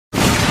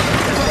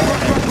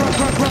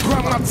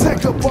my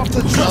tech up off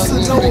the dresser,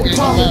 no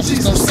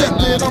apologies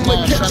accepted.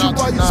 I'ma catch you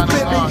while you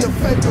spinning your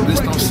favorite. This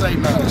don't say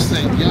nothing.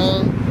 Say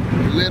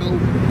young, little,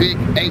 big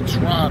H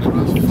Ryda.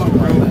 Fuck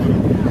right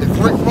now. If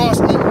Rick Ross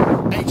eat,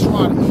 H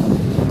Ryda eat.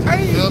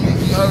 You feel me?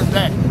 You heard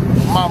that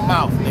from my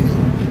mouth, nigga.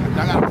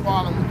 I got a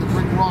problem with the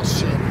Rick Ross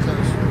shit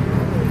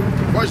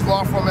because, first of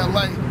all, I'm from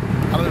LA.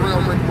 The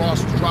real Rick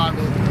Ross was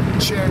driving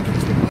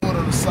Cherokees with wood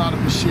on the side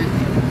of the shit.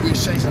 We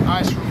was chasing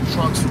ice cream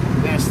trucks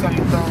down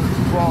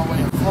 73rd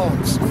Broadway in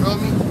Florence. You feel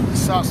me?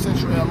 South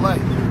Central LA.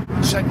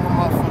 Check my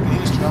motherfucking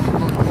history. I'm a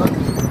little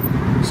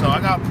young. So I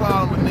got a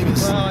problem with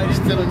niggas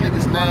stealing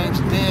niggas'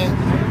 names.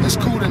 Then it's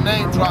cool to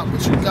name drop,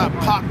 but you got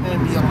Pac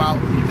name me out.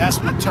 That's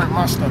what turned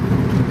my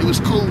stomach. It was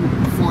cool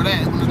before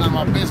that. It was none of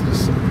my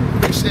business.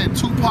 You said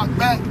Tupac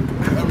back,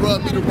 that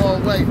rubbed me the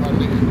wrong way, my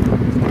nigga.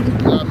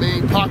 You know what I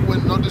mean? Pac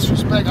wouldn't, no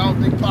disrespect, I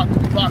don't think Pac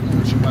would be rocking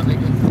with you, my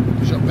nigga.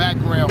 Because your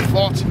background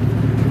faulty.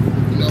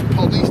 You know,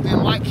 police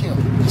didn't like him.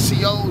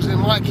 COs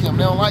didn't like him.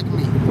 They don't like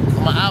me.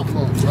 I'm an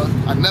outlaw, bro.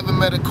 I never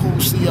met a cool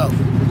CO.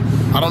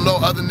 I don't know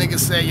other niggas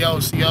say, yo,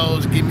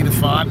 COs, give me the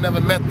file. I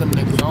never met them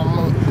niggas. I don't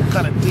know what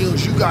kind of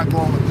deals you got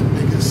going with them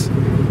niggas.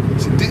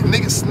 See,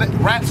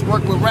 niggas, rats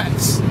work with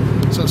rats.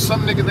 So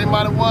some niggas, they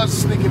might have was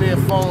sneaking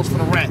in phones for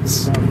the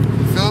rats. You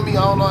feel me?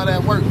 I don't know how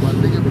that works, my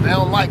nigga. But they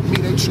don't like me.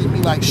 They treat me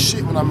like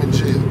shit when I'm in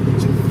jail.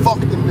 So fuck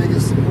them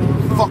niggas.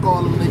 Fuck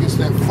all them niggas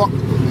that fuck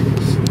with them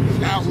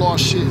niggas. Outlaw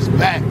shit is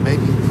back,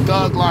 baby.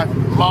 Thug life,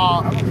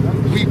 mob,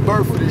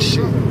 rebirth of this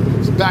shit.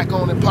 It's back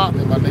on and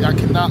popping, my nigga. I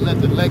cannot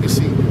let the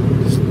legacy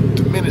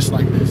diminish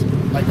like this.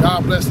 Like,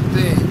 God bless the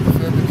dead. You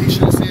feel me? He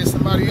should have said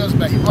somebody else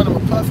back. He running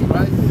with Puffy,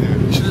 right?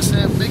 He should have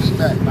said Biggie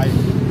back. Like,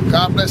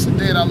 God bless the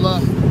dead. I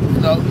love,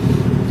 you know,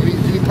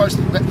 any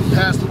person that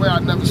passed away, I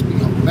never speak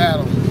bad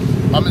on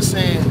him. I'm just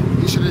saying,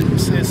 you should have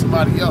said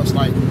somebody else.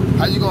 Like,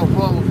 how you gonna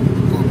run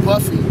with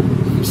Puffy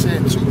if you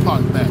said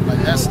Tupac back?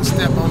 Like, that's a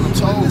step on the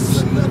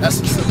toes. That's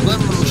some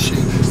subliminal shit.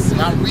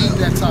 And I read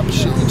that type of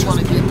shit. You're trying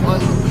to get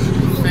money,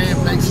 fan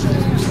base, you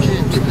just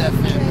can't get that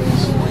fan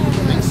base.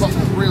 They fuck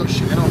with real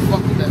shit. They don't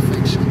fuck with that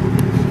fake shit. You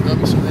know what I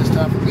mean? So it's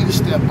time for me to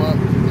step up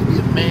and be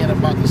a man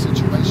about the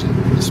situation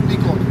and speak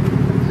on it,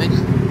 nigga.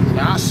 And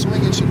I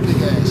swing at your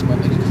big ass, my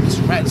nigga, because this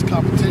rat's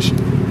competition.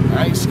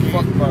 I ain't scared.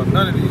 Fuck about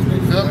none of these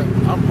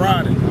niggas. I'm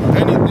riding.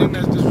 Anything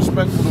that's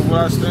disrespectful to what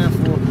I stand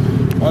for,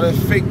 all that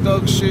fake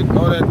thug shit,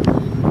 all that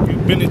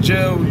you've been in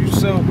jail, you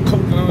sell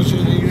coke and all that shit,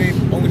 and you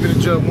ain't only been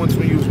in jail once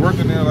when you was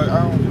working there. Like,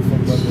 I don't give a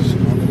fuck about that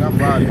shit, my nigga. I'm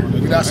riding, my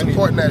nigga. You're not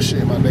supporting that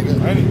shit, my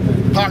nigga.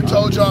 Anything. Pac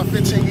told y'all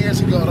 15 years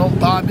ago, don't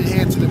bob your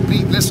head to the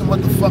beat. Listen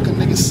what the fucking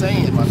niggas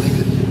saying, my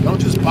nigga. Don't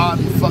just bob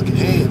your fucking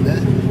head,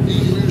 man.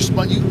 You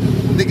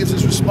niggas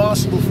is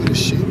responsible for this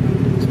shit.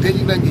 And then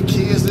you letting your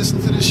kids listen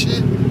to this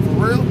shit? For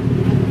real?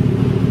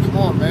 Come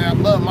on, man. I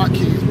love my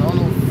kids, man. I don't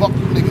know what the fuck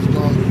you niggas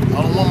doing.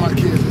 I don't want my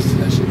kids listening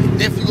to that shit.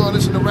 If you gonna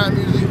listen to rap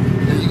music,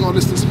 then you gonna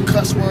listen to some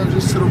cuss words,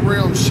 listen to the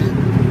real shit.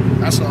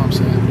 That's all I'm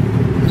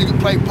saying. You can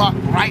play Pac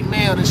right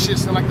now, this shit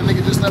sound like the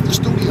nigga just left the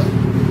studio.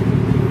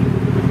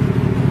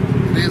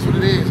 It is what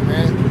it is,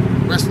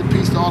 man. Rest in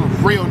peace to all the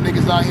real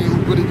niggas out here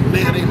who really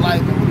live their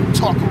life and really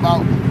talk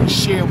about and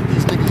share what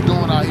these niggas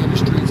doing out here in the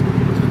streets.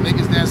 And the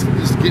niggas that's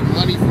just getting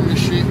money from this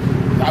shit,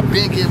 I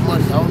been getting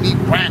money. I don't need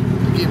rap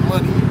to get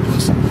money.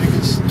 Pussy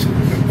niggas.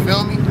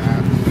 Feel me?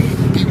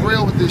 Be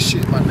real with this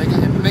shit, my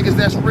nigga. And the niggas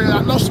that's real,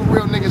 I know some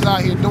real niggas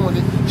out here doing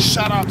it.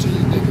 Shout out to you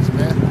niggas,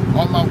 man.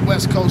 All my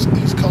West Coast,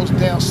 East Coast,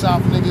 down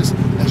South niggas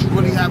that's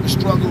really having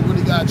struggle,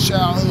 really got a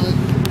childhood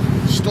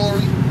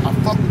story. I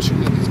fuck with you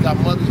niggas. Got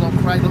mothers on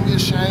crack. Don't be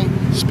ashamed.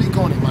 Speak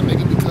on it, my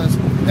nigga, because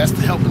that's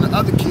the helping the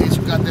other kids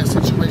who got that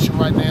situation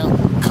right now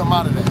come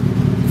out of that.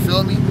 You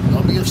feel me?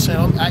 Don't be ashamed.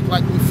 Don't act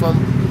like we from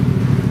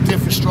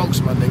different strokes,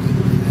 my nigga.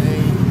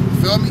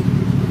 You feel me?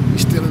 We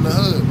still in the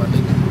hood, my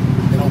nigga.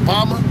 And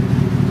Obama,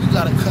 you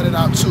gotta cut it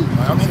out too.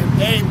 I'm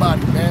hitting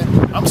everybody, man.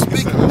 I'm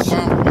speaking of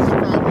shit.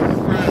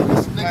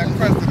 This nigga,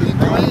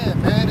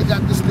 man. They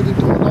got this nigga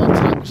doing all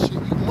type of shit.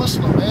 You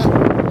Muslim, man.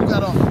 You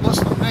got a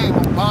Muslim name,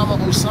 Obama,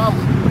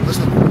 Osama.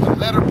 Listen, a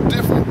letter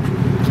different.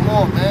 Come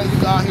on, man.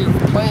 You out here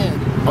playing.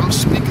 I'm gonna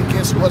speak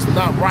against what's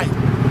not right.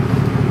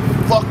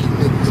 Fuck you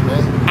niggas,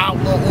 man.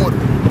 Outlaw order.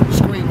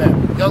 Scream at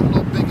me. Young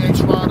little big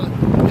H Ryda,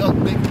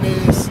 young big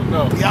Miz.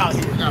 We out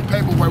here. We got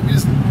paperwork.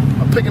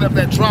 I'm picking up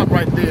that drop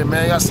right there,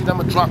 man. Y'all see, I'm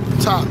gonna drop the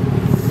top.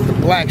 The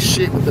black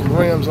shit with the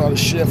rims on the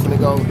shit and they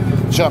go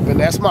jump in.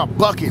 That's my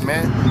bucket,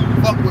 man.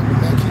 Fuck with me,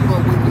 man. Keep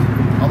on with me.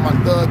 All my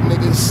thug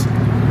niggas,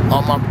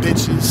 all my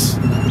bitches,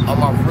 all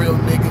my real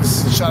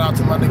niggas. Shout out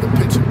to my nigga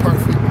Picture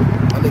Perfect,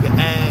 my nigga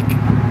Ag.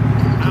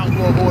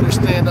 Outlaw order,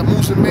 stand up.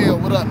 Moose and Mail,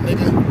 what up,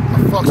 nigga? I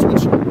fucks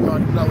with you. You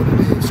already know what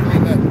it is.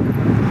 Scream at me.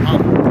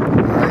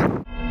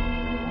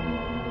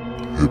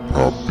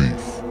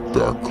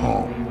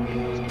 hiphopbeef.com.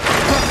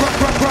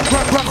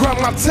 Grab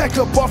my tech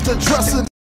up off the dresser.